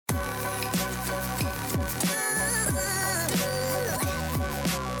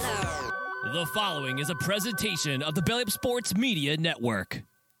The following is a presentation of the Belly Up Sports Media Network.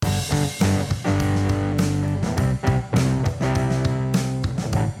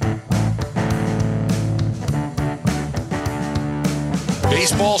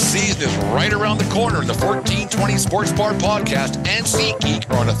 Baseball season is right around the corner, and the 1420 Sports Bar Podcast and SeatGeek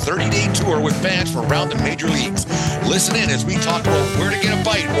are on a 30-day tour with fans from around the major leagues. Listen in as we talk about where to get a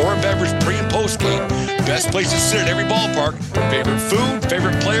bite or a beverage pre- and post-game, best places to sit at every ballpark, favorite food,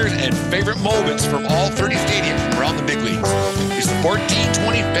 favorite players, and favorite moments from all 30 stadiums from around the big leagues. It's the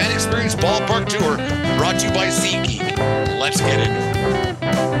 1420 Fan Experience Ballpark Tour, brought to you by SeatGeek. Let's get into it.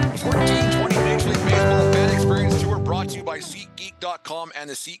 The 1420 Major League Baseball Fan Experience Tour, brought to you by SeatGeek.com and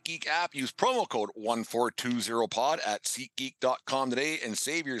the SeatGeek app. Use promo code 1420pod at SeatGeek.com today and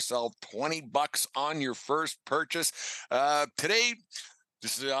save yourself $20 on your first purchase. Today,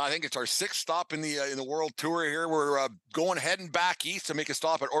 this is, I think it's our sixth stop in the World Tour here. We're heading back east to make a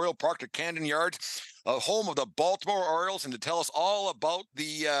stop at Oriole Park to Camden Yards, home of the Baltimore Orioles, and to tell us all about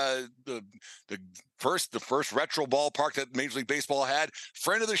the first retro ballpark that Major League Baseball had.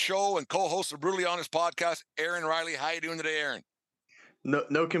 Friend of the show and co-host of Brutally Honest podcast, Aaron Riley. How you doing today, Aaron?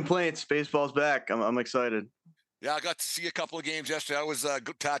 No complaints. Baseball's back. I'm excited. Yeah, I got to see a couple of games yesterday. I was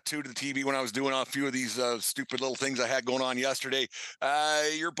tattooed to the TV when I was doing a few of these stupid little things I had going on yesterday.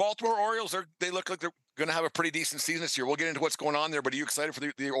 Your Baltimore Orioles, they look like they're going to have a pretty decent season this year. We'll get into what's going on there, but are you excited for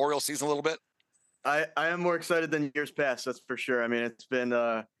the Orioles season a little bit? I am more excited than years past, that's for sure. I mean, it's been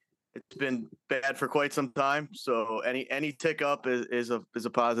bad for quite some time, so any tick up is a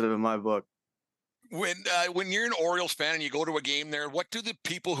positive in my book. When you're an Orioles fan and you go to a game there, what do the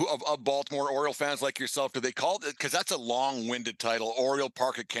people of Baltimore Oriole fans like yourself, do they call it? Because that's a long-winded title, Oriole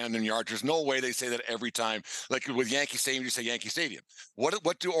Park at Camden Yards. There's no way they say that every time. Like with Yankee Stadium, you say Yankee Stadium.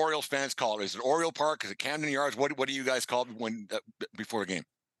 What do Orioles fans call it? Is it Oriole Park? Is it Camden Yards? What do you guys call it before a game?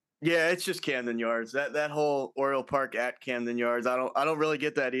 Yeah, it's just Camden Yards. That whole Oriole Park at Camden Yards. I don't really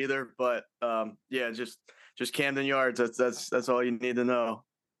get that either, but just Camden Yards. That's all you need to know.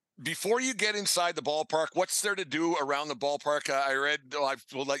 Before you get inside the ballpark, what's there to do around the ballpark? I read.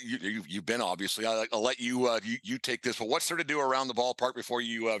 We'll let you. You've been, obviously. I'll let you. You take this. But what's there to do around the ballpark before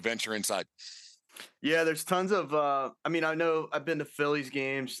you venture inside? Yeah, there's tons of. I know I've been to Phillies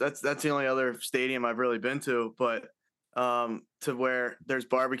games. That's the only other stadium I've really been to. But to where there's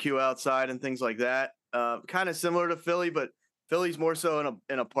barbecue outside and things like that. Kind of similar to Philly, but Philly's more so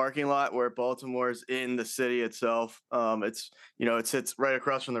in a parking lot, where Baltimore's in the city itself. It sits right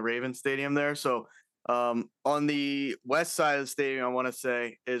across from the Ravens Stadium there. So on the west side of the stadium, I want to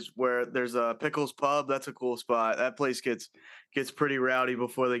say, is where there's a Pickles Pub. That's a cool spot. That place gets pretty rowdy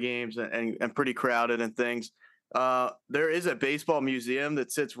before the games and pretty crowded and things. There is a baseball museum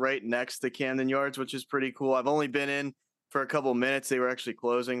that sits right next to Camden Yards, which is pretty cool. I've only been in for a couple of minutes. They were actually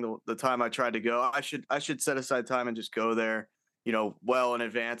closing the time I tried to go. I should set aside time and just go there, well in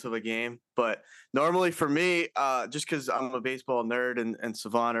advance of a game. But normally for me, just because I'm a baseball nerd and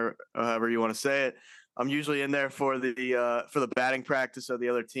savant, or however you want to say it, I'm usually in there for the batting practice of the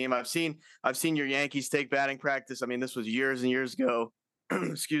other team. I've seen your Yankees take batting practice. I mean, this was years and years ago.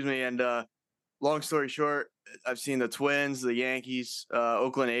 Excuse me. And long story short, I've seen the Twins, the Yankees,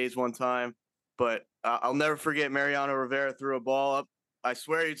 Oakland A's one time. But I'll never forget Mariano Rivera threw a ball up. I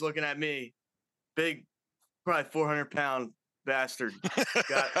swear he's looking at me. Big, probably 400-pound bastard.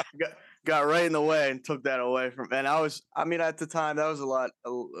 Got right in the way and took that away from. And at the time, that was a lot,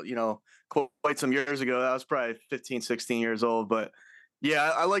 quite some years ago. That was probably 15, 16 years old. But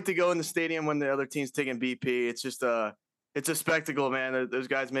yeah, I like to go in the stadium when the other team's taking BP. It's just it's a spectacle, man. Those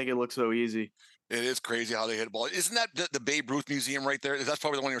guys make it look so easy. It is crazy how they hit a ball. Isn't that the Babe Ruth Museum right there? That's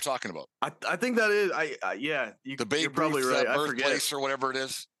probably the one you're talking about. I think that is. The Babe Ruth, probably right. Birthplace or whatever it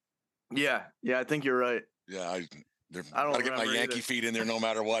is. Yeah, I think you're right. Yeah, I gotta get my Yankee feet in there no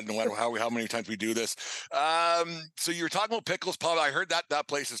matter what, no matter how many times we do this. So you were talking about Pickles Pub. I heard that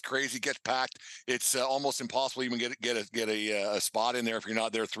place is crazy, gets packed. It's almost impossible to even get a spot in there if you're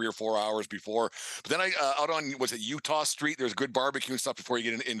not there 3 or 4 hours before. But then out on, was it Utah Street? There's good barbecue and stuff before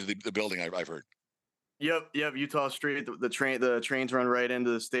you get into the building. I've heard. Yep. Utah Street. The trains run right into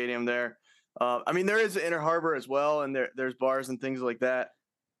the stadium there. There is Inner Harbor as well, and there's bars and things like that.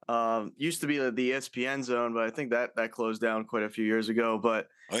 Used to be the ESPN zone, but I think that closed down quite a few years ago. But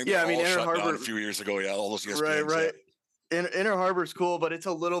Inner Harbor a few years ago. Yeah, all those ESPNs. Right. Yeah. Inner Harbor's cool, but it's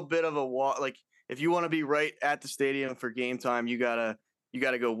a little bit of a walk. Like if you want to be right at the stadium for game time, you gotta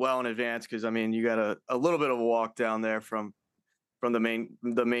go well in advance, because you got a little bit of a walk down there from the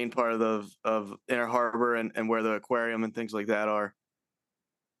main part of Inner Harbor and where the aquarium and things like that are.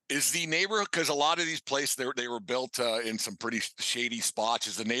 Is the neighborhood, because a lot of these places they were built in some pretty shady spots.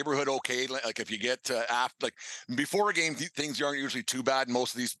 Is the neighborhood okay? Like if you get after, like before a game, things aren't usually too bad in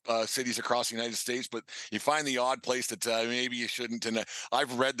most of these cities across the United States. But you find the odd place that maybe you shouldn't. And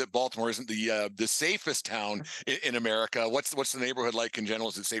I've read that Baltimore isn't the safest town in America. What's the neighborhood like in general?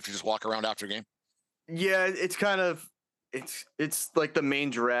 Is it safe to just walk around after a game? Yeah, it's kind of it's like the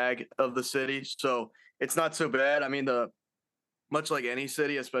main drag of the city, so it's not so bad. I mean, the much like any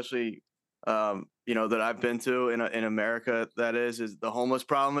city, especially that I've been to in America, is the homeless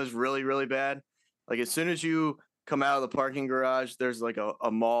problem is really really bad. Like as soon as you come out of the parking garage, there's like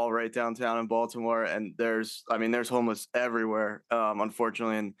a mall right downtown in Baltimore, and there's homeless everywhere,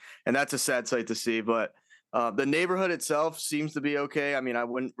 unfortunately, and that's a sad sight to see. But the neighborhood itself seems to be okay. I mean, I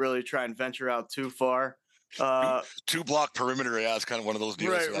wouldn't really try and venture out too far. Two, Uh, 2 block perimeter, yeah, it's kind of one of those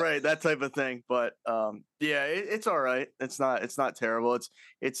deals. right, Yeah. right, that type of thing. But yeah, it's all right. It's not terrible.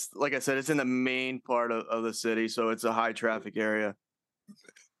 It's like I said, it's in the main part of the city, so it's a high traffic area.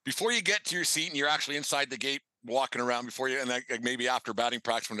 Before you get to your seat and you're actually inside the gate walking around before you, and like maybe after batting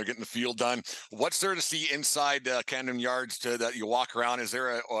practice when they're getting the field done, what's there to see inside Camden Yards that you walk around? Is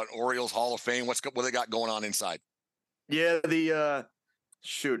there an Orioles Hall of Fame? What they got going on inside? Yeah, the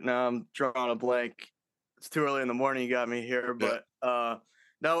shoot, now I'm drawing a blank. It's too early in the morning. You got me here, Yeah. but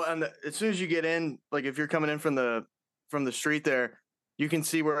no. And as soon as you get in, like if you're coming in from the street there, you can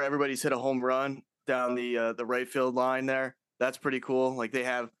see where everybody's hit a home run down the right field line there. That's pretty cool. Like they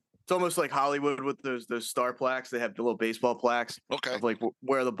have, it's almost like Hollywood with those star plaques. They have the little baseball plaques Okay. of like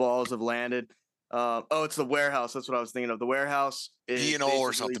where the balls have landed. Oh, it's the warehouse. That's what I was thinking of. The warehouse is B&O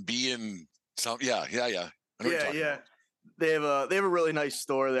or something. B and some. Yeah. I know what you're yeah, talking yeah. about. They have a really nice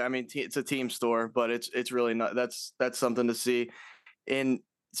store there. I mean, it's a team store, but it's really not. That's something to see. In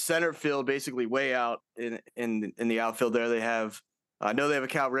center field, basically way out in the outfield there, they have. I know they have a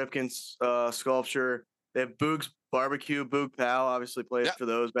Cal Ripken sculpture. They have Boog's Barbecue. Boog Powell obviously played Yeah. for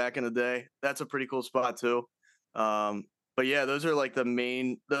those back in the day. That's a pretty cool spot too. But yeah, those are like the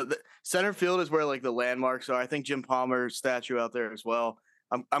main. The center field is where like the landmarks are. I think Jim Palmer's statue out there as well.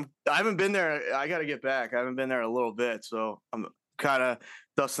 I haven't been there. I got to get back. I haven't been there in a little bit, so I'm kind of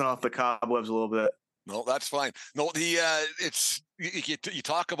dusting off the cobwebs a little bit. No, that's fine. No, it's you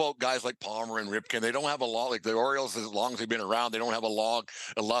talk about guys like Palmer and Ripken. They don't have a long, like the Orioles, as long as they've been around, they don't have a long,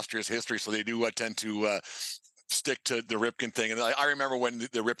 illustrious history. So they do tend to stick to the Ripken thing. And I remember when the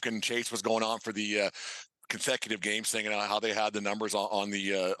Ripken chase was going on for the consecutive games thing, and how they had the numbers on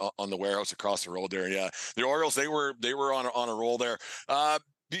the warehouse across the road there. Yeah, the Orioles, they were on a roll there.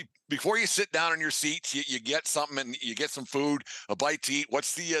 Before you sit down in your seats, you get something, and you get some food, a bite to eat.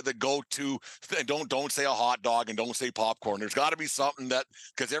 What's the go-to? Don't say a hot dog, and don't say popcorn. There's got to be something that,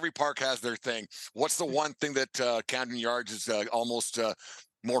 because every park has their thing. What's the one thing that Camden Yards is almost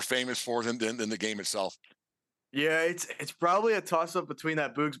more famous for than the game itself? Yeah, it's probably a toss up between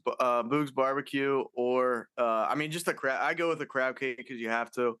that Boog's barbecue or I mean just a crab. I go with a crab cake because you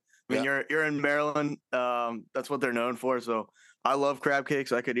have to. I mean you're in Maryland. That's what they're known for. So I love crab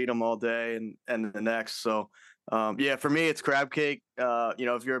cakes. I could eat them all day and the next. So yeah, for me it's crab cake.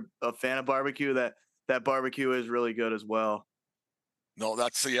 If you're a fan of barbecue, that barbecue is really good as well. No,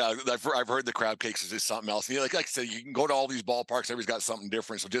 that's yeah. I've heard the crab cakes is just something else. Yeah, like I said, you can go to all these ballparks. Everybody's got something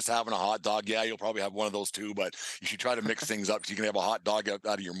different. So just having a hot dog, yeah, you'll probably have one of those too. But you should try to mix things up because you can have a hot dog out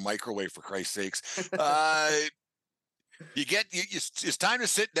of your microwave, for Christ's sakes. It's time to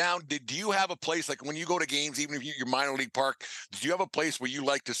sit down. Do you have a place, like when you go to games, even if you're minor league park, do you have a place where you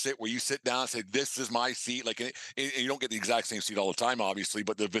like to sit, where you sit down and say, "This is my seat"? Like, and you don't get the exact same seat all the time, obviously,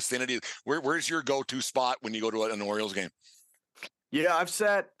 but the vicinity. Where's your go-to spot when you go to an Orioles game? Yeah, I've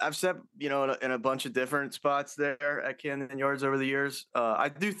sat in a bunch of different spots there at Camden Yards over the years. I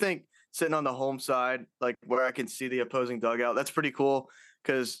do think sitting on the home side, like where I can see the opposing dugout, that's pretty cool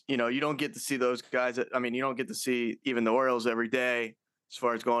because you don't get to see those guys. I mean, you don't get to see even the Orioles every day as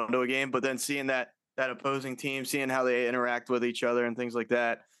far as going to a game, but then seeing that opposing team, seeing how they interact with each other and things like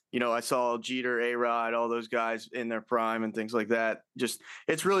that. I saw Jeter, A-Rod, all those guys in their prime and things like that. Just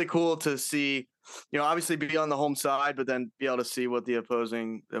it's really cool to see, obviously be on the home side, but then be able to see what the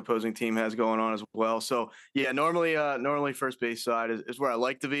opposing team has going on as well. So yeah, normally first base side is where I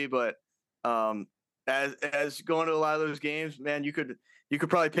like to be, but as going to a lot of those games, man, you could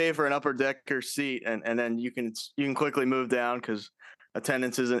probably pay for an upper decker seat and then you can quickly move down because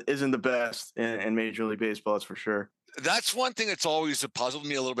attendance isn't the best in Major League Baseball, that's for sure. That's one thing that's always puzzled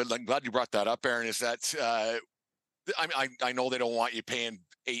me a little bit. I'm glad you brought that up, Aaron. Is that I know they don't want you paying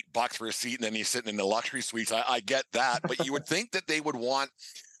 $8 for a seat and then you're sitting in the luxury suites. I get that, but you would think that they would want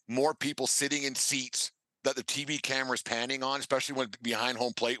more people sitting in seats that the TV camera is panning on, especially when behind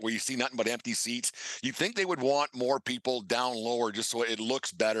home plate where you see nothing but empty seats. You'd think they would want more people down lower just so it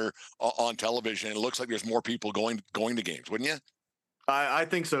looks better on television. It looks like there's more people going to games, wouldn't you? I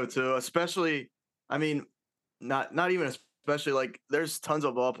think so too. Especially, I mean, not even especially, like there's tons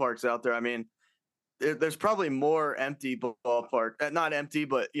of ballparks out there. I mean, there's probably more empty ballpark, not empty,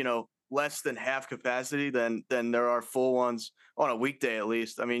 but less than half capacity than there are full ones on a weekday at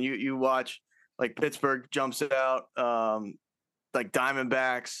least. I mean, you watch like Pittsburgh jumps out, like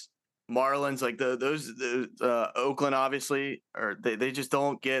Diamondbacks, Marlins, like those Oakland obviously, or they just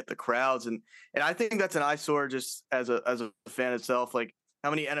don't get the crowds, and I think that's an eyesore just as a fan itself. Like how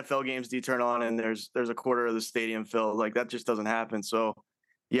many NFL games do you turn on and there's a quarter of the stadium filled? Like that just doesn't happen. So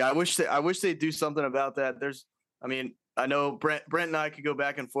yeah, I wish they'd do something about that. I mean, I know Brent and I could go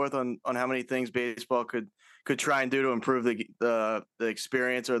back and forth on how many things baseball could try and do to improve the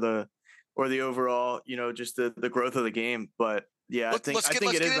experience or the overall, just the growth of the game. But yeah, let's get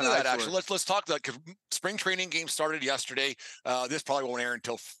into that. Actually, let's talk that because spring training game started yesterday. This probably won't air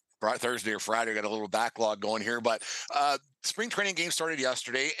until Thursday or Friday. Got a little backlog going here, but spring training game started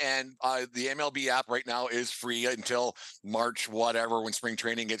yesterday, and the MLB app right now is free until March, whatever, when spring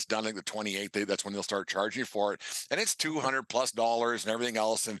training gets done, like the 28th. That's when they'll start charging you for it, and it's $200+ and everything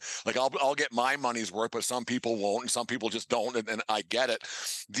else. And like I'll get my money's worth, but some people won't, and some people just don't, and I get it.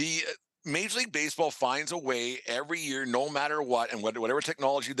 The Major League Baseball finds a way every year, no matter what, and whatever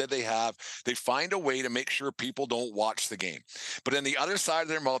technology that they have, they find a way to make sure people don't watch the game. But on the other side of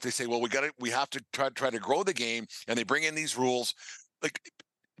their mouth, they say, well, we have to try to grow the game, and they bring in these rules. Like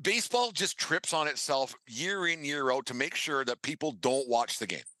baseball just trips on itself year in, year out to make sure that people don't watch the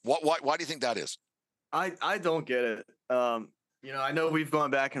game. Why do you think that is? I don't get it. I know we've gone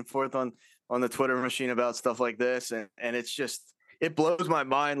back and forth on the Twitter machine about stuff like this, and it's just, it blows my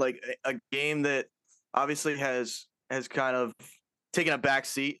mind. Like a game that obviously has kind of taken a back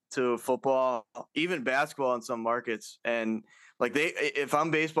seat to football, even basketball in some markets. And like if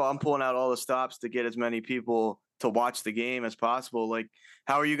I'm baseball, I'm pulling out all the stops to get as many people to watch the game as possible. Like,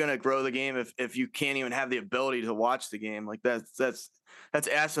 how are you going to grow the game if you can't even have the ability to watch the game? Like that's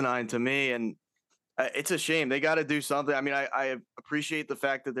asinine to me. And it's a shame. They got to do something. I mean, I appreciate the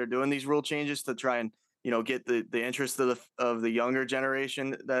fact that they're doing these rule changes to try and get the interest of the younger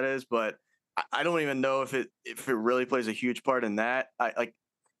generation, that is, but I don't even know if it really plays a huge part in that.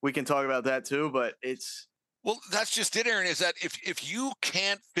 We can talk about that too, but well, that's just it, Aaron, is that if you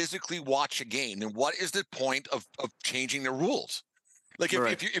can't physically watch a game, then what is the point of changing the rules? Like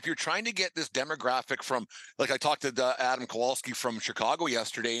if you're trying to get this demographic from, like I talked to Adam Kowalski from Chicago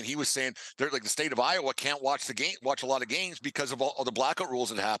yesterday, and he was saying they're like the state of Iowa can't watch a lot of games because of all the blackout rules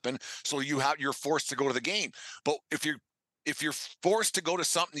that happen. So you're forced to go to the game. But if you're forced to go to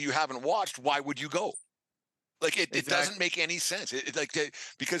something you haven't watched, why would you go? Like it doesn't make any sense.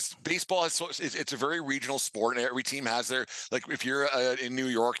 Because baseball it's a very regional sport, and every team has their, like if you're in New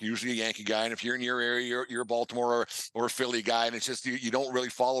York, usually a Yankee guy, and if you're in your area, you're a Baltimore or a Philly guy, and it's just you don't really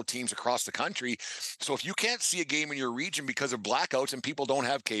follow teams across the country. So if you can't see a game in your region because of blackouts and people don't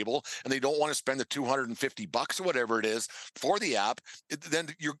have cable and they don't want to spend the $250 or whatever it is for the app, then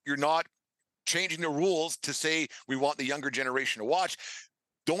you're not changing the rules to say we want the younger generation to watch.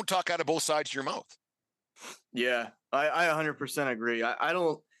 Don't talk out of both sides of your mouth. Yeah, I 100% agree. I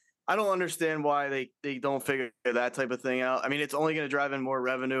don't understand why they don't figure that type of thing out. I mean, it's only going to drive in more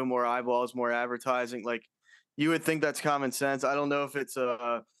revenue, more eyeballs, more advertising. Like, you would think that's common sense. I don't know if it's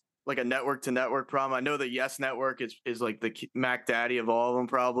like a network to network problem. I know the Yes Network is like the Mac Daddy of all of them,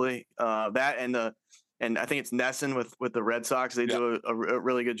 probably. That and I think it's Nesson with the Red Sox. They do a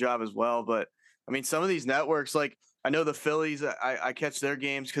really good job as well. But I mean, some of these networks, like, I know the Phillies, I catch their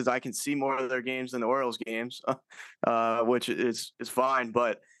games because I can see more of their games than the Orioles games, which is fine.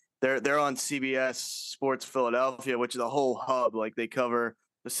 But they're on CBS Sports Philadelphia, which is a whole hub. Like, they cover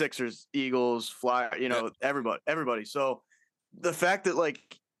the Sixers, Eagles, Flyers, everybody. So the fact that, like,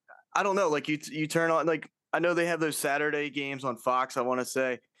 I don't know, like you turn on, like, I know they have those Saturday games on Fox, I want to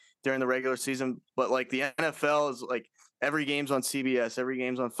say, during the regular season, but like the NFL is like every game's on CBS, every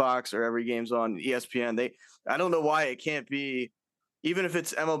game's on Fox, or every game's on ESPN. I don't know why it can't be, even if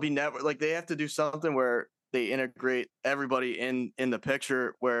it's MLB Network, like they have to do something where they integrate everybody in the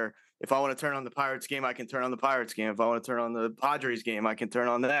picture, where if I want to turn on the Pirates game, I can turn on the Pirates game. If I want to turn on the Padres game, I can turn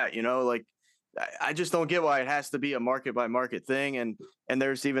on that, like I just don't get why it has to be a market by market thing. And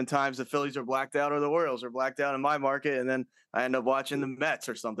there's even times the Phillies are blacked out or the Orioles are blacked out in my market, and then I end up watching the Mets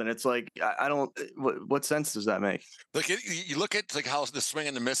or something. It's like I don't. What sense does that make? Look, you look at like how the swing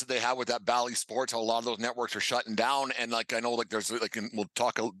and the miss that they have with that Bally Sports, how a lot of those networks are shutting down, and like I know like there's like, and we'll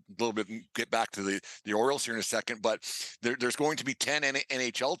talk a little bit and get back to the Orioles here in a second, but there's going to be 10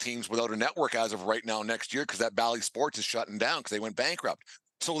 NHL teams without a network as of right now next year because that Bally Sports is shutting down because they went bankrupt.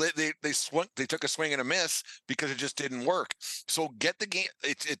 So they took a swing and a miss because it just didn't work. So get the game.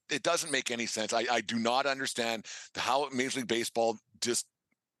 It doesn't make any sense. I do not understand how Major League Baseball just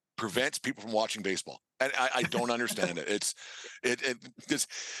prevents people from watching baseball. And I don't understand it. It's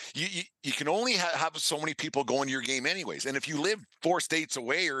you can only have so many people going to your game anyways. And if you live 4 states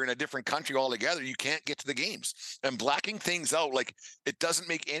away or in a different country altogether, you can't get to the games. And blacking things out, like it doesn't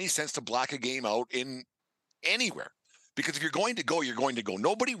make any sense to black a game out in anywhere. Because if you're going to go, you're going to go.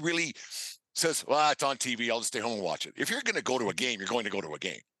 Nobody really says, well, it's on TV. I'll just stay home and watch it. If you're going to go to a game, you're going to go to a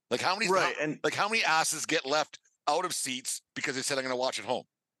game. Like how many asses get left out of seats because they said I'm going to watch at home?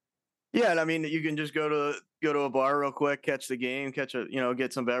 Yeah, and I mean you can just go to a bar real quick, catch the game,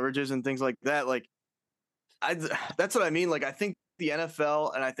 get some beverages and things like that. Like that's what I mean. Like I think the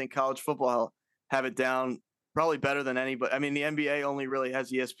NFL and I think college football have it down probably better than anybody. I mean the NBA only really has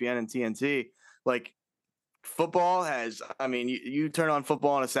ESPN and TNT. Like football has, I mean, you turn on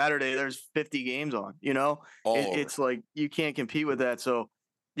football on a Saturday, there's 50 games on, it's like you can't compete with that. So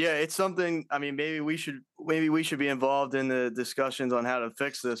yeah, it's something, I mean, maybe we should be involved in the discussions on how to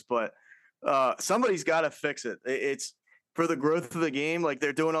fix this, but somebody's got to fix it. It's for the growth of the game. Like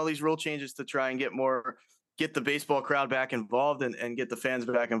they're doing all these rule changes to try and get the baseball crowd back involved and get the fans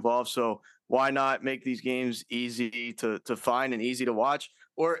back involved. So why not make these games easy to find and easy to watch?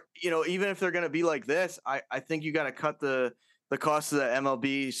 Or, even if they're going to be like this, I think you got to cut the cost of the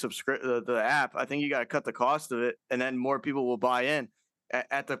MLB the app. I think you got to cut the cost of it, and then more people will buy in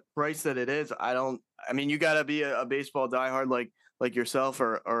at the price that it is. I mean, you got to be a baseball diehard like yourself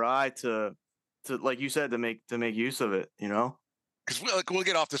or I to like you said to make use of it. Because we'll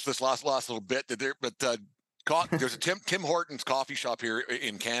get off this last little bit there's a Tim Hortons coffee shop here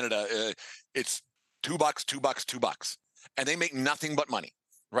in Canada. It's $2, $2, and they make nothing but money.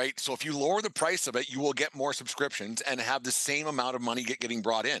 Right. So if you lower the price of it, you will get more subscriptions and have the same amount of money getting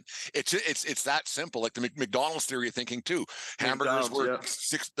brought in. It's that simple. Like the McDonald's theory of thinking too. Hamburgers were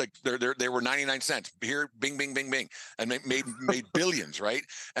they were 99 cents. Here, bing, bing, bing, bing, and made billions. Right.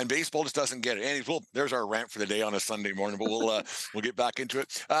 And baseball just doesn't get it. And well, there's our rant for the day on a Sunday morning. But we'll get back into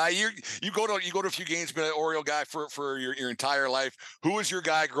it. You go to a few games, been an Oriole guy for your entire life. Who was your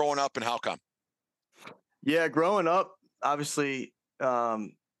guy growing up, and how come? Yeah, growing up, obviously.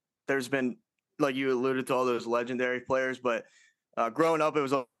 There's been, like you alluded to, all those legendary players, but growing up, it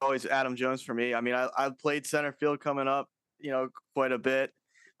was always Adam Jones for me. I mean, I played center field coming up, quite a bit.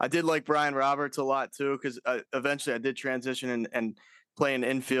 I did like Brian Roberts a lot too, because eventually I did transition and play in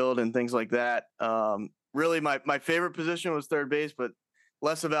infield and things like that. Really, my favorite position was third base, but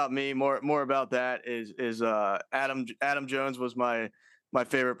less about me, more about that is Adam Jones was my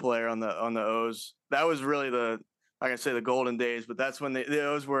favorite player on the O's. That was really like I say, the golden days, but that's when the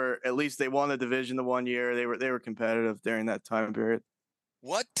O's were, at least they won the division the one year. They were competitive during that time period.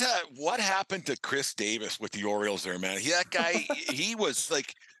 What happened to Chris Davis with the Orioles there, man? That guy, he was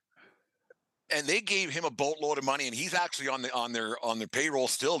like, and they gave him a boatload of money, and he's actually on their payroll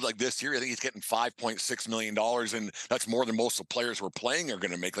still. Like this year, I think he's getting $5.6 million, and that's more than most of the players who are playing are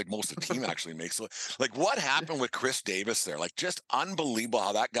going to make. Like most of the team actually makes. So, like, what happened with Chris Davis there? Like, just unbelievable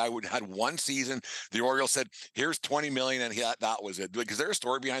how that guy had one season. The Orioles said, "Here's $20 million," and that was it. Like, is there a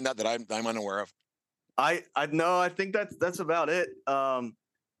story behind that I'm unaware of? I know. I think that's about it.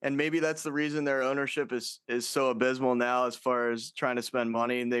 And maybe that's the reason their ownership is so abysmal now, as far as trying to spend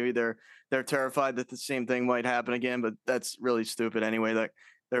money. And maybe they're terrified that the same thing might happen again. But that's really stupid anyway. Like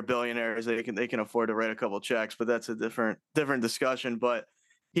they're billionaires; they can afford to write a couple checks. But that's a different discussion. But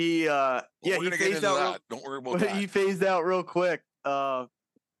he he phased out. Don't worry about that. He phased out real quick. I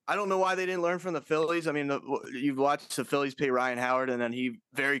don't know why they didn't learn from the Phillies. I mean, you've watched the Phillies pay Ryan Howard, and then he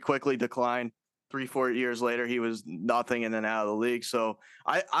very quickly declined. 3-4 years later, he was nothing and then out of the league. So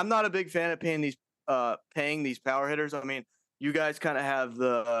I'm not a big fan of paying these power hitters. I mean, you guys kind of have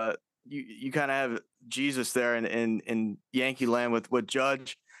you kind of have Jesus there in Yankee land with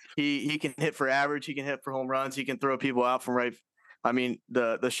Judge. He can hit for average. He can hit for home runs. He can throw people out from right. I mean,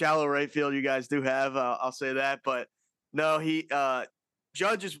 the shallow right field you guys do have. I'll say that. But no,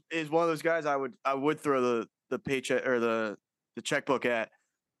 Judge is one of those guys I would throw the paycheck or the checkbook at.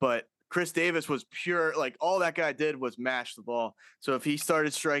 But Chris Davis was pure, like all that guy did was mash the ball. So if he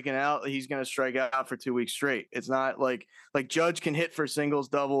started striking out, he's going to strike out for 2 weeks straight. It's not like Judge can hit for singles,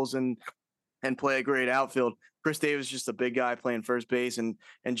 doubles, and play a great outfield. Chris Davis is just a big guy playing first base and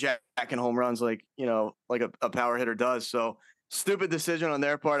jacking home runs like a power hitter does. So stupid decision on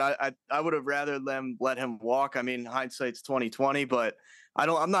their part. I would have rather them let him walk. I mean, hindsight's 2020, but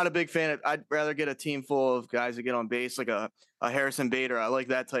I'm not a big fan of. I'd rather get a team full of guys that get on base, like a Harrison Bader. I like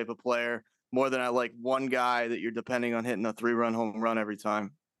that type of player more than I like one guy that you're depending on hitting a 3-run home run every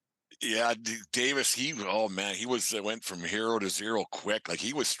time. Yeah, Davis, he went from hero to zero quick. Like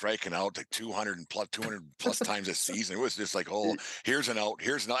he was striking out like 200 plus times a season. It was just like, oh, here's an out.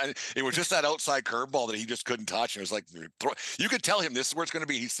 And it was just that outside curveball that he just couldn't touch. And it was like, you could tell him this is where it's going to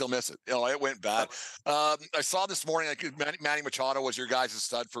be. He still missed it. It went bad. I saw this morning, like Manny Machado was your guys'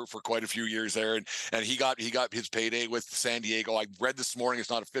 stud for quite a few years there. And he got his payday with San Diego. I read this morning,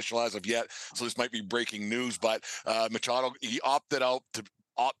 it's not official as of yet. So this might be breaking news, but Machado, he opted out to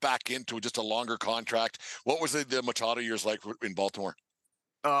opt back into just a longer contract. What was the Machado years like in Baltimore?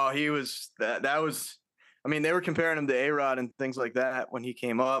 Oh, he was that was. I mean, they were comparing him to A-Rod and things like that when he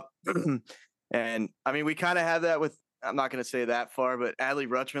came up, and I mean, we kind of had that with. I'm not going to say that far, but Adley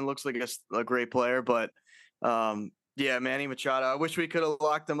Rutschman looks like a great player. But yeah, Manny Machado. I wish we could have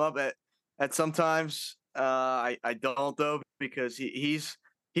locked him up at sometimes. I don't though, because he's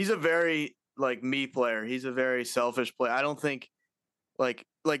a very like me player. He's a very selfish player. I don't think.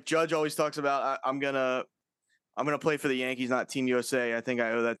 Like Judge always talks about, I'm gonna play for the Yankees, not Team USA. I think I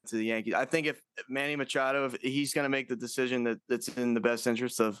owe that to the Yankees. I think if Manny Machado, if he's gonna make the decision that's in the best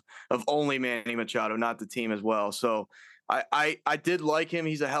interest of only Manny Machado, not the team as well. So I did like him.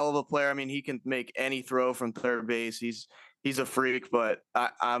 He's a hell of a player. I mean, he can make any throw from third base. He's a freak, but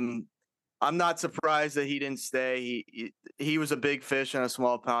I'm not surprised that he didn't stay. He was a big fish in a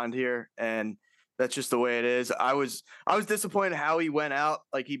small pond here, and that's just the way it is. I was disappointed how he went out.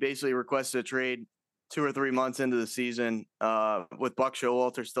 Like he basically requested a trade 2 or 3 months into the season, with Buck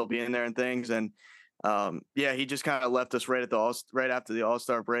Showalter still being there and things. And yeah, he just kind of left us right after the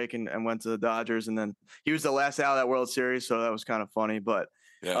All-Star break and went to the Dodgers. And then he was the last out of that World Series, so that was kind of funny. But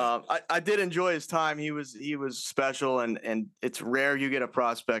yeah. I did enjoy his time. He was special, and it's rare you get a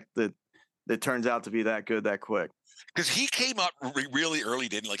prospect that turns out to be that good that quick. Because he came up really early,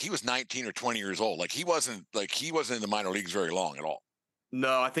 didn't he? Like he was 19 or 20 years old. Like he wasn't in the minor leagues very long at all.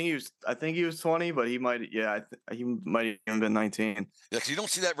 No, I think he was 20, but he might even been 19. Yeah, because you don't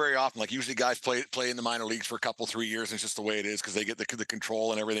see that very often. Like usually guys play in the minor leagues for a couple, 3 years, and it's just the way it is because they get the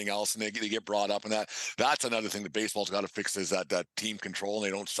control and everything else, and they get brought up, and that's another thing that baseball's got to fix is that team control, and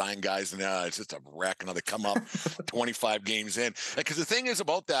they don't sign guys, and it's just a wreck, and they come up 25 games in. Because the thing is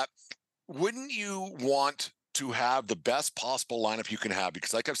about that, wouldn't you want to have the best possible lineup you can have?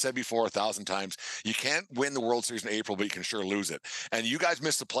 Because like I've said before 1,000 times, you can't win the World Series in April, but you can sure lose it. And you guys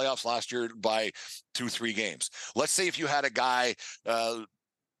missed the playoffs last year by 2-3 games. Let's say if you had a guy,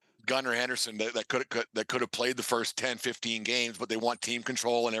 Gunnar Henderson, that could have played the first 10-15 games, but they want team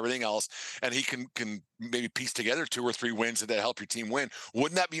control and everything else, and he can maybe piece together 2 or 3 wins that help your team win.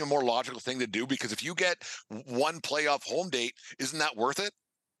 Wouldn't that be a more logical thing to do? Because if you get one playoff home date, isn't that worth it?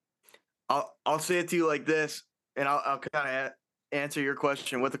 I'll say it to you like this, and I'll kind of answer your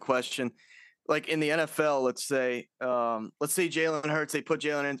question with a question. Like in the NFL, let's say Jalen Hurts, they put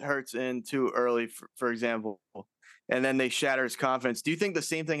Jalen Hurts in too early, for example, and then they shatter his confidence. Do you think the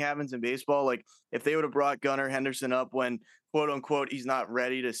same thing happens in baseball? Like if they would have brought Gunnar Henderson up when quote unquote he's not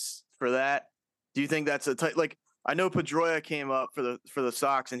ready for that, do you think that's like I know Pedroia came up for the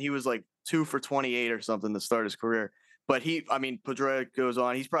Sox and he was like 2 for 28 or something to start his career. But Pedroia goes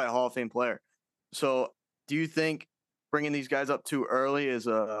on. He's probably a Hall of Fame player. So, do you think bringing these guys up too early is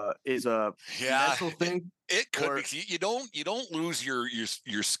a mental thing? It could be. You don't lose your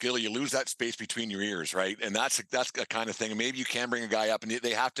skill. You lose that space between your ears, right? And that's the kind of thing. And maybe you can bring a guy up, and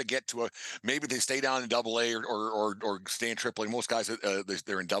they have to get to maybe they stay down in Double-A or stay in Triple-A. Most guys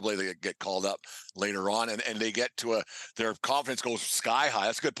they're in Double-A. They get called up later on, and they get to their confidence goes sky high.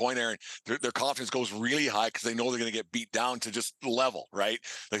 That's a good point, Aaron. Their confidence goes really high because they know they're going to get beat down to just level, right?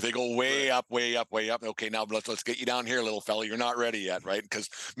 Like they go way up, way up, way up. Okay, now let's get you down here, little fella. You're not ready yet, right? Because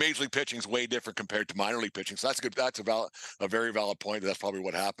Major League pitching is way different compared to minor league pitching. So that's good. That's a very valid point. That's probably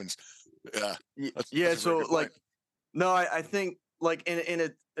what happens. Yeah. So like, no, I think like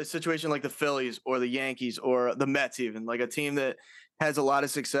in a situation like the Phillies or the Yankees or the Mets, even like a team that has a lot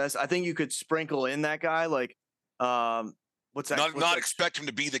of success, I think you could sprinkle in that guy. Like, what's that? Not expect him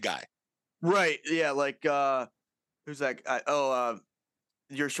to be the guy. Right. Yeah. Like, who's that guy? Oh,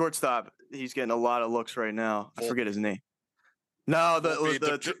 your shortstop. He's getting a lot of looks right now. I forget his name. No,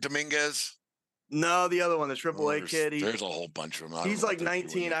 Dominguez. no, the other one, the AAA kid. There's a whole bunch of them. He's like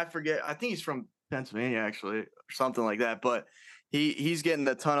 19. I forget. I think he's from Pennsylvania actually, or something like that. But he's getting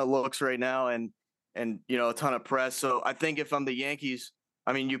a ton of looks right now, and a ton of press. So I think if I'm the Yankees,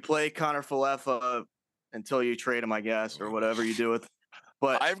 I mean, you play Connor Falefa until you trade him, I guess, or whatever you do with.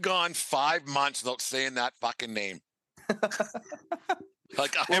 But I've gone 5 months without saying that fucking name.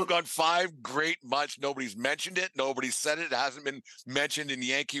 Like I've gone 5 great months. Nobody's mentioned it. Nobody's said it. It hasn't been mentioned in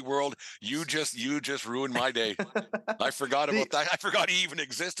Yankee world. You just ruined my day. I forgot about that. I forgot he even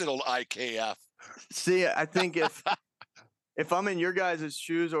existed on IKF. See, I think if I'm in your guys'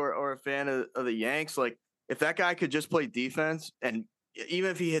 shoes or a fan of the Yanks, like if that guy could just play defense, and even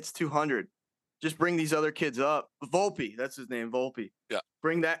if he hits 200, just bring these other kids up. Volpe, that's his name, Volpe. Yeah.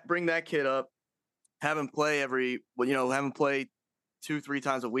 Bring that kid up. Have him play have him play 2-3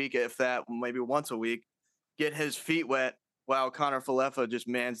 times a week, if that, maybe once a week. Get his feet wet while Connor Falefa just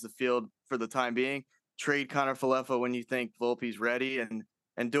mans the field for the time being. Trade Connor Falefa when you think Volpe's ready, and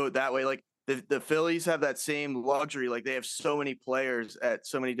do it that way. Like the Phillies have that same luxury. Like they have so many players at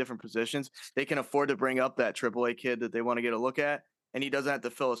so many different positions. They can afford to bring up that AAA kid that they want to get a look at, and he doesn't have to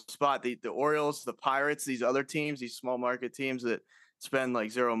fill a spot. The Orioles, the Pirates, these other teams, these small market teams that spend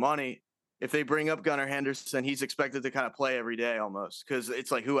like zero money, if they bring up Gunnar Henderson, he's expected to kind of play every day almost, because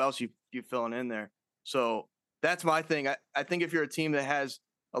it's like, who else you filling in there? So that's my thing. I think if you're a team that has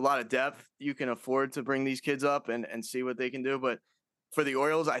a lot of depth, you can afford to bring these kids up and see what they can do. But for the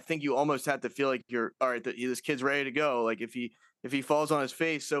Orioles, I think you almost have to feel like you're all right. This kid's ready to go. Like if he falls on his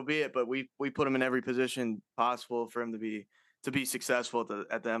face, so be it. But we put him in every position possible for him to be successful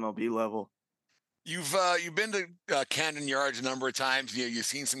at the MLB level. You've been to Camden Yards a number of times. You've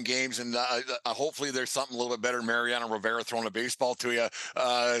seen some games, and hopefully there's something a little bit better. Mariano Rivera throwing a baseball to you.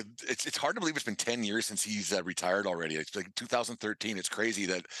 It's hard to believe it's been 10 years since he's retired already. It's like 2013. It's crazy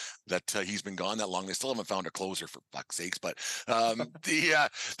that he's been gone that long. They still haven't found a closer, for fuck's sakes. But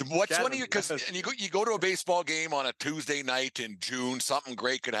what's one of your, because you go to a baseball game on a Tuesday night in June, something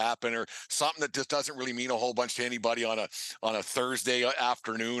great could happen, or something that just doesn't really mean a whole bunch to anybody on a Thursday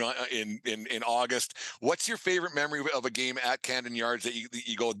afternoon in August. What's your favorite memory of a game at Camden Yards that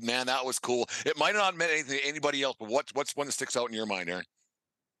you go, man, that was cool? It might not have meant anything to anybody else, but what's one that sticks out in your mind, Aaron?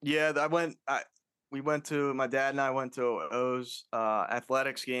 Yeah, my dad and I went to O's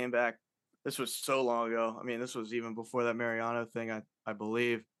athletics game back. This was so long ago. I mean, this was even before that Mariano thing, I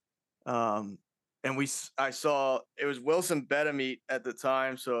believe. And I saw, it was Wilson Betemeat at the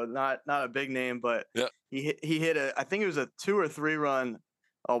time, so not a big name, but yeah, he hit I think it was a 2 or 3 run,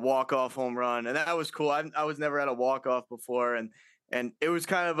 a walk-off home run, and that was cool. I was never at a walk-off before, and it was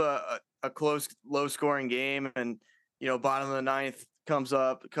kind of a close, low-scoring game, and bottom of the ninth comes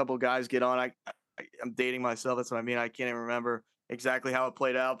up, a couple guys get on. I'm dating myself. That's what I mean. I can't even remember exactly how it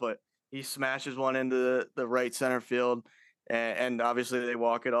played out, but he smashes one into the right center field, and obviously they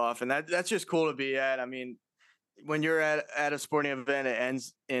walk it off, and that's just cool to be at. I mean, when you're at a sporting event, it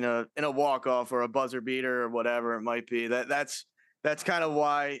ends in a walk-off or a buzzer beater or whatever it might be. That's kind of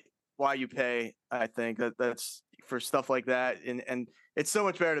why you pay. I think that's for stuff like that, and it's so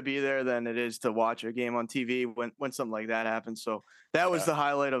much better to be there than it is to watch a game on TV when something like that happens. So that was the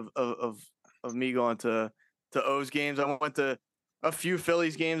highlight of me going to O's games. I went to a few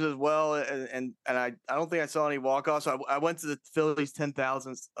Phillies games as well, and I don't think I saw any walk-offs. I went to the Phillies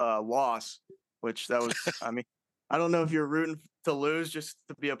 10,000th loss, which that was, I mean, I don't know if you're rooting to lose just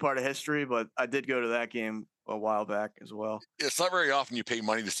to be a part of history, but I did go to that game a while back as well. It's not very often you pay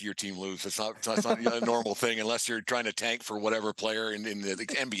money to see your team lose. It's not a normal thing unless you're trying to tank for whatever player. And the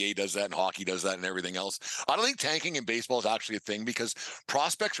NBA does that, and hockey does that, and everything else. I don't think tanking in baseball is actually a thing because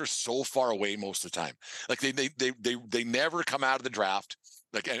prospects are so far away most of the time. Like they never come out of the draft.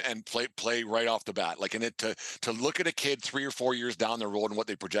 Like and play right off the bat. Like, and to look at a kid 3 or 4 years down the road and what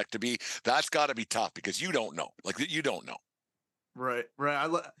they project to be, that's got to be tough because you don't know. Like you don't know. Right.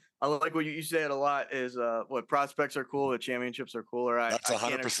 I like what you said a lot is what prospects are cool, the championships are cooler. That's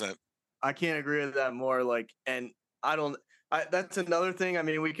 100%. I can't agree with that more. Like, and that's another thing. I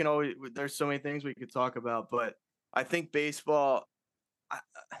mean, there's so many things we could talk about, but I think baseball,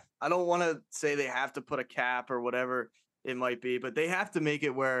 I don't want to say they have to put a cap or whatever it might be, but they have to make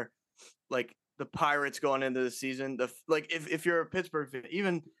it where, like, the Pirates going into the season, if you're a Pittsburgh fan,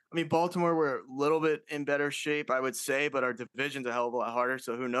 even, I mean, Baltimore were a little bit in better shape, I would say, but our division's a hell of a lot harder,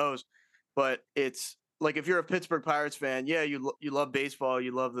 so who knows? But it's like, if you're a Pittsburgh Pirates fan, yeah, you love baseball,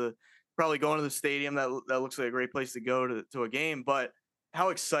 you love probably going to the stadium. That looks like a great place to go to a game. But how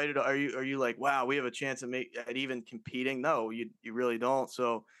excited are you? Are you like, wow, we have a chance at even competing? No, you really don't.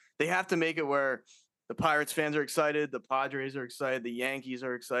 So they have to make it where the Pirates fans are excited, the Padres are excited, the Yankees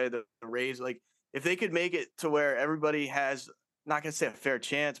are excited, the Rays. Like, if they could make it to where everybody has, not gonna say a fair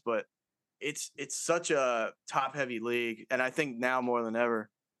chance, but it's such a top heavy league, and I think now more than ever.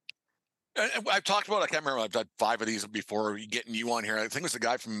 And I've talked about, I can't remember, I've done 5 of these before getting you on here. I think it was a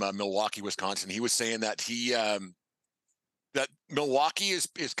guy from Milwaukee, Wisconsin. He was saying that that Milwaukee is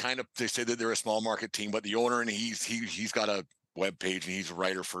kind of, they say that they're a small market team, but the owner, and he's got a web page and he's a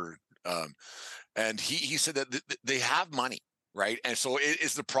writer for, and he said that they have money. Right. And so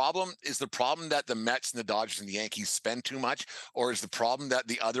is the problem that the Mets and the Dodgers and the Yankees spend too much, or is the problem that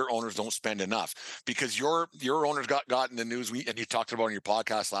the other owners don't spend enough? Because your owners got in the news, and you talked about on your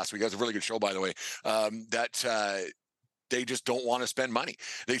podcast last week. That was a really good show, by the way, that they just don't want to spend money.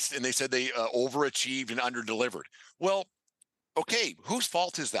 They said they overachieved and underdelivered. Well, okay, whose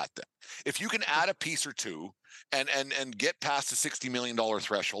fault is that then? If you can add a piece or two and get past the $60 million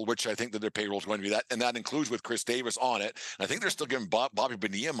threshold, which I think that their payroll is going to be that, and that includes with Chris Davis on it. And I think they're still giving Bobby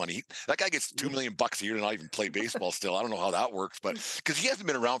Bonilla money. That guy gets $2 million a year to not even play baseball still. I don't know how that works, but because he hasn't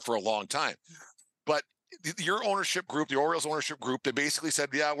been around for a long time. But your ownership group, the Orioles ownership group, they basically said,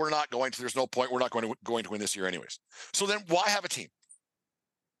 yeah, we're not going to, there's no point. We're not going to win this year anyways. So then why have a team?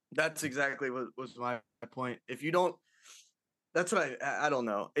 That's exactly what was my point. If you don't, that's what I don't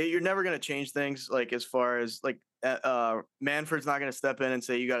know. You're never going to change things, like, as far as like Manfred's not going to step in and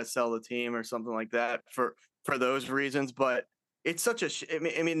say you got to sell the team or something like that for those reasons. But it's such a I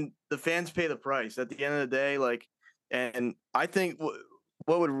mean, the fans pay the price at the end of the day. Like, and I think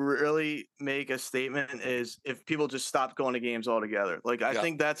what would really make a statement is if people just stopped going to games altogether. Like, I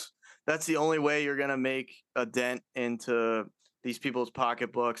think that's the only way you're going to make a dent into these people's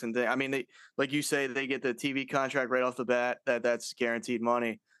pocketbooks. And I mean, they, like you say, they get the TV contract right off the bat. That's guaranteed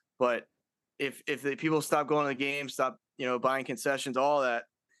money. But if the people stop going to the game, stop, buying concessions, all that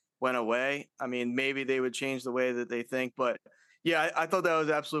went away, I mean, maybe they would change the way that they think. But yeah, I thought that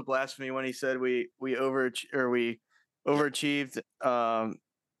was absolute blasphemy when he said we overachieved.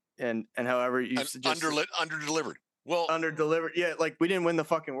 And however you suggest Underdelivered. Well, underdelivered. Yeah, like, we didn't win the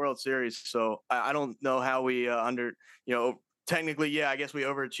fucking World Series, so I don't know how we technically, yeah, I guess we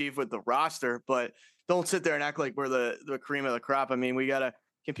overachieved with the roster, but don't sit there and act like we're the cream of the crop. I mean, we got to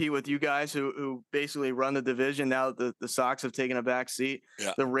compete with you guys who basically run the division now that the Sox have taken a back seat.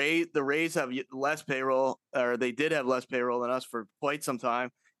 Yeah. The Rays have less payroll, or they did have less payroll than us for quite some time,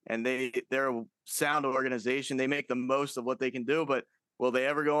 and they're a sound organization. They make the most of what they can do, but will they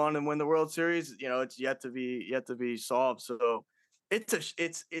ever go on and win the World Series? It's yet to be solved. So it's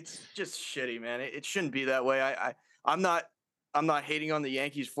just shitty, man. It shouldn't be that way. I'm not hating on the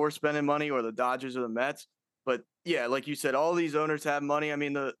Yankees for spending money, or the Dodgers or the Mets, but yeah, like you said, all these owners have money. I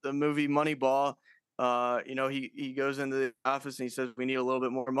mean, the movie Moneyball, he goes into the office and he says, we need a little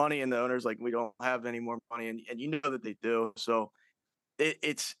bit more money. And the owner's like, we don't have any more money. And you know that they do. So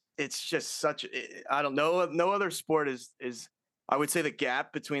it's just such, I don't know. No other sport is, I would say, the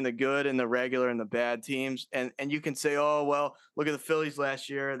gap between the good and the regular and the bad teams. And you can say, oh, well, look at the Phillies last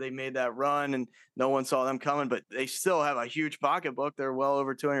year. They made that run and no one saw them coming, but they still have a huge pocketbook. They're well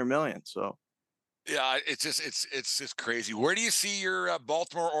over 200 million. So yeah, it's just crazy. Where do you see your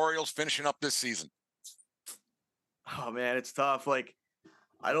Baltimore Orioles finishing up this season? Oh man, it's tough. Like,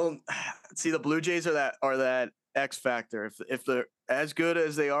 I don't see the Blue Jays are that X factor. If they're as good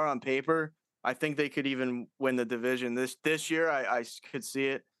as they are on paper, I think they could even win the division this year. I could see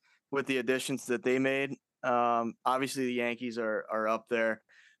it with the additions that they made. Obviously the Yankees are up there.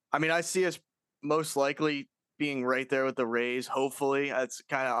 I mean, I see us most likely being right there with the Rays. Hopefully, that's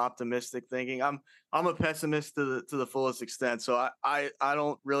kind of optimistic thinking. I'm a pessimist to the fullest extent. So I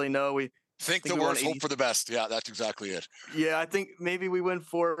don't really know. We think the worst, hope for the best. Yeah, that's exactly it. Yeah, I think maybe we win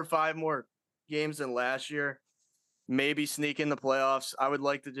 4 or 5 more games than last year. Maybe sneak in the playoffs. I would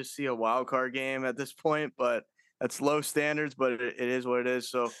like to just see a wild card game at this point, but that's low standards, but it is what it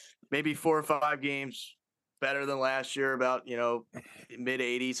is. So maybe 4 or 5 games better than last year, about, mid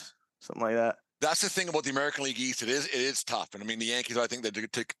 80s, something like that. That's the thing about the American League East. It is tough. And I mean, the Yankees, I think they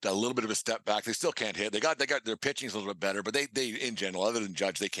took a little bit of a step back. They still can't hit. They got their pitching's a little bit better, but they in general, other than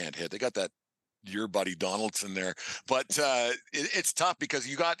Judge, they can't hit. They got that your buddy Donaldson there, but it's tough because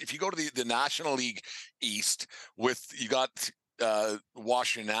if you go to the National League East you got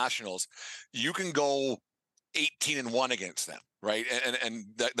Washington Nationals, you can go 18-1 against them, right? And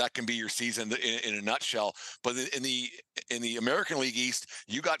that can be your season in a nutshell. But in the American League East,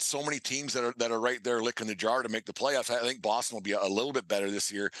 you got so many teams that are right there licking the jar to make the playoffs. I think Boston will be a little bit better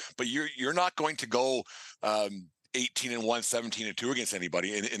this year, but you're not going to go 18-1, 17-2 against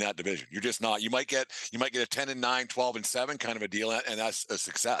anybody in that division. You're just not. You might get a 10-9, 12-7 kind of a deal, and that's a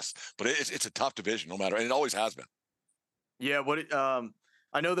success. But it's a tough division, no matter, and it always has been. Yeah,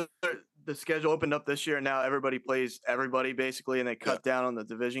 I know that the schedule opened up this year, and now everybody plays everybody basically, and they cut down on the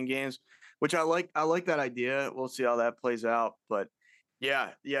division games, which I like. I like that idea. We'll see how that plays out, but yeah,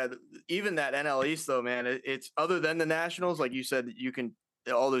 even that NL East though, man, it's other than the Nationals, like you said,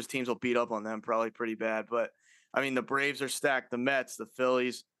 all those teams will beat up on them probably pretty bad, but I mean the Braves are stacked, the Mets, the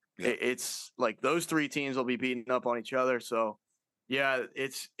Phillies, it's like those three teams will be beating up on each other, so. Yeah,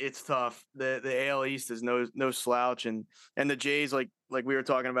 it's tough. The AL East is no slouch, and the Jays, like we were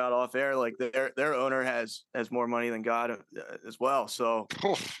talking about off air, like their owner has more money than God as well. So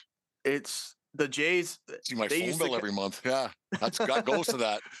it's the Jays. See my phone bill every month. Yeah, that goes to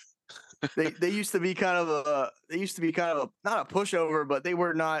that. they used to be kind of a not a pushover, but they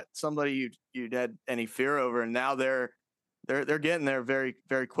were not somebody you'd had any fear over, and now they're getting there very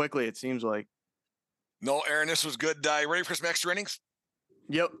very quickly. It seems like. No, Aaron, this was good. You ready for some extra innings?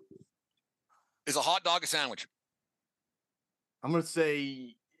 Yep. Is a hot dog a sandwich? I'm going to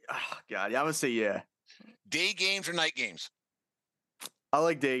say, I'm going to say yeah. Day games or night games? I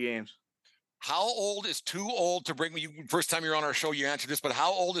like day games. How old is too old to bring you? First time you're on our show, you answered this, but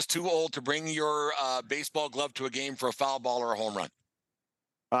how old is too old to bring your baseball glove to a game for a foul ball or a home run?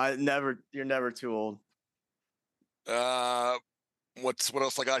 You're never too old. What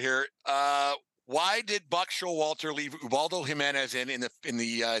else I got here? Why did Buck Showalter leave Ubaldo Jimenez in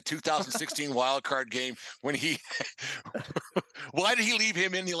the 2016 wild card game when he? Why did he leave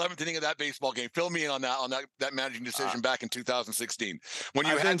him in the 11th inning of that baseball game? Fill me in on that managing decision back in 2016 when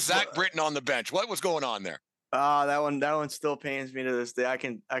you had Zach Britton on the bench. What was going on there? That one still pains me to this day. I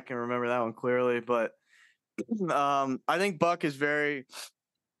can remember that one clearly, but I think Buck is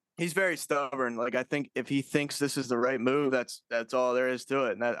he's very stubborn. Like, I think if he thinks this is the right move, that's all there is to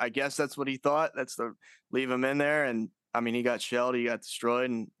it. And I guess that's what he thought. That's the leave him in there. And I mean, he got shelled, he got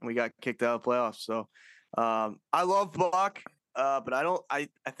destroyed, and we got kicked out of the playoffs. So I love Buck, but I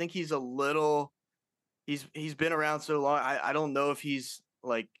think he's he's been around so long. I don't know if he's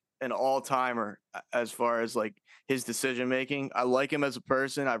like an all-timer as far as like his decision making. I like him as a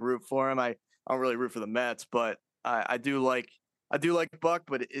person. I root for him. I don't really root for the Mets, but I do like Buck,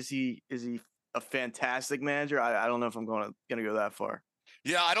 but is he a fantastic manager? I don't know if I'm gonna go that far.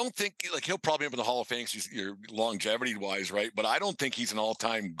 Yeah, I don't think like he'll probably be in the Hall of Fame your longevity wise, right? But I don't think he's an all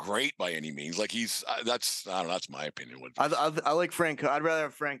time great by any means. Like he's I don't know. That's my opinion. I like Frank. I'd rather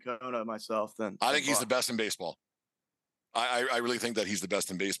have Francona myself than. I think he's the best in baseball. I really think that he's the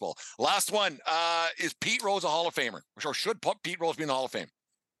best in baseball. Last one is Pete Rose a Hall of Famer? Or should Pete Rose be in the Hall of Fame?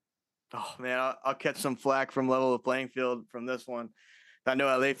 Oh man, I'll catch some flack from Level the Playing Field from this one. I know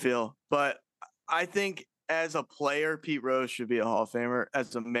how they feel, but I think as a player, Pete Rose should be a Hall of Famer.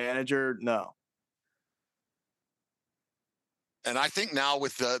 As a manager, no. And I think now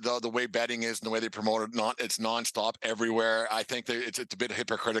with the way betting is and the way they promote it, it's nonstop everywhere. I think that it's a bit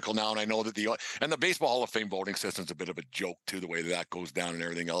hypocritical now, and I know that the Baseball Hall of Fame voting system is a bit of a joke too, the way that goes down and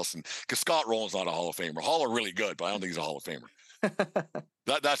everything else. And because Scott Rowland's not a Hall of Famer, Hall are really good, but I don't think he's a Hall of Famer.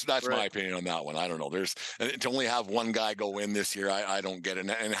 That's right. My opinion on that one. I don't know. To only have one guy go in this year, I don't get it.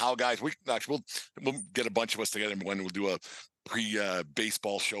 And how guys, we'll get a bunch of us together when we'll do a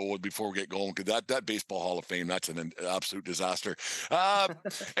pre-baseball show before we get going, because that Baseball Hall of Fame, that's an absolute disaster.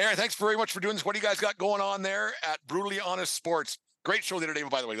 Aaron, thanks very much for doing this. What do you guys got going on there at Brutally Honest Sports? Great show the other day,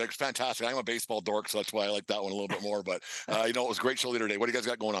 by the way. That's fantastic. I'm a baseball dork, so that's why I like that one a little bit more. But it was a great show the other day. What do you guys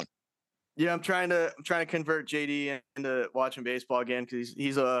got going on? Yeah, I'm trying to convert JD into watching baseball again, because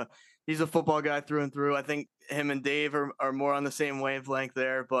he's a football guy through and through. I think him and Dave are more on the same wavelength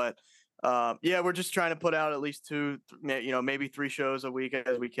there, but we're just trying to put out at least two, maybe 3 shows a week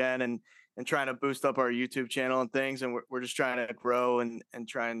as we can, and trying to boost up our YouTube channel and things. And we're just trying to grow and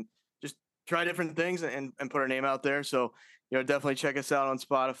try different things and put our name out there. So, definitely check us out on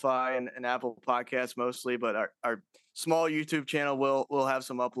Spotify and Apple Podcasts mostly, but our small YouTube channel will have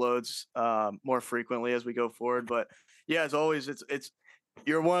some uploads more frequently as we go forward. But yeah, as always,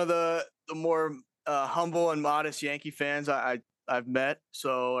 you're one of the more humble and modest Yankee fans I've met.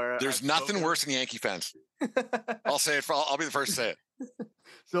 So there's nothing worse than Yankee fans. I'll say it. I'll be the first to say it.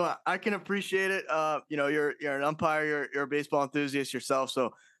 So I can appreciate it. You're an umpire. You're a baseball enthusiast yourself.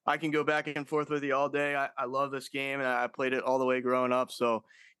 So I can go back and forth with you all day. I love this game, and I played it all the way growing up. So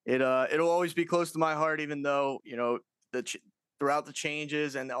it'll always be close to my heart, even though throughout the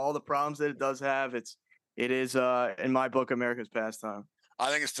changes and all the problems that it does have, it is in my book America's pastime. I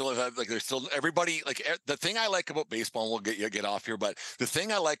think it's still like there's still everybody like the thing I like about baseball, and we'll get off here, but the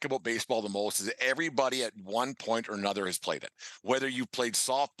thing I like about baseball the most is that everybody at one point or another has played it. Whether you played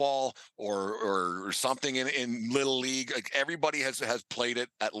softball or something in little league, like everybody has played it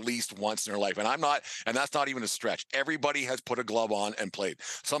at least once in their life. And that's not even a stretch. Everybody has put a glove on and played.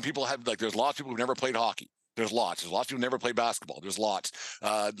 Some people have there's lots of people who've never played hockey. There's lots of people who never played basketball. There's lots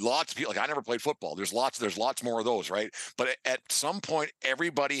of people. Like I never played football. There's lots more of those, right? But at some point,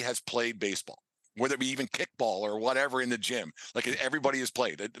 everybody has played baseball, whether it be even kickball or whatever in the gym. Like everybody has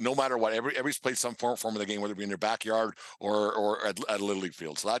played, no matter what. Everybody's played some form of the game, whether it be in their backyard or at a little league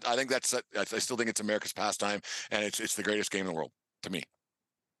field. So I think I still think it's America's pastime, and it's the greatest game in the world to me.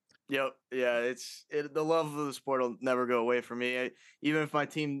 Yep. Yeah. The love of the sport will never go away from me. Even if my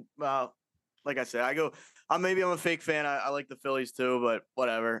team, like I said, I'm a fake fan. I like the Phillies too, but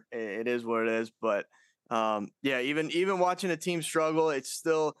whatever. It is what it is. But yeah, even watching a team struggle, it's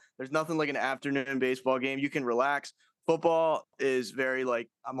still, there's nothing like an afternoon baseball game. You can relax. Football is very like,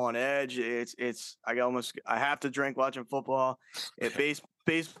 I'm on edge. I have to drink watching football.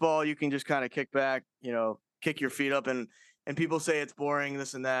 Baseball, you can just kind of kick back, kick your feet up, and people say it's boring,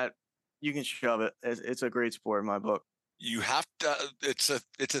 this and that. You can shove it. It's a great sport in my book. You have to. It's a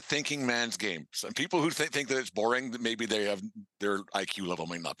thinking man's game. Some people who think that it's boring, maybe their IQ level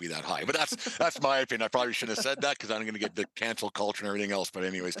might not be that high. But that's my opinion. I probably shouldn't have said that because I'm going to get the cancel culture and everything else. But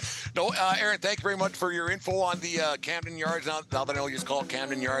anyways, no, Aaron, thank you very much for your info on the Camden Yards. Now that I know you just call it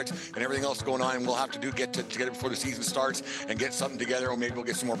Camden Yards and everything else going on, and we'll have to get together before the season starts and get something together, or maybe we'll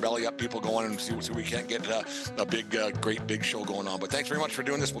get some more belly up people going and see we can't get a big, great big show going on. But thanks very much for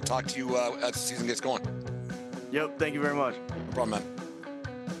doing this. We'll talk to you as the season gets going. Yep. Thank you very much. No problem, man.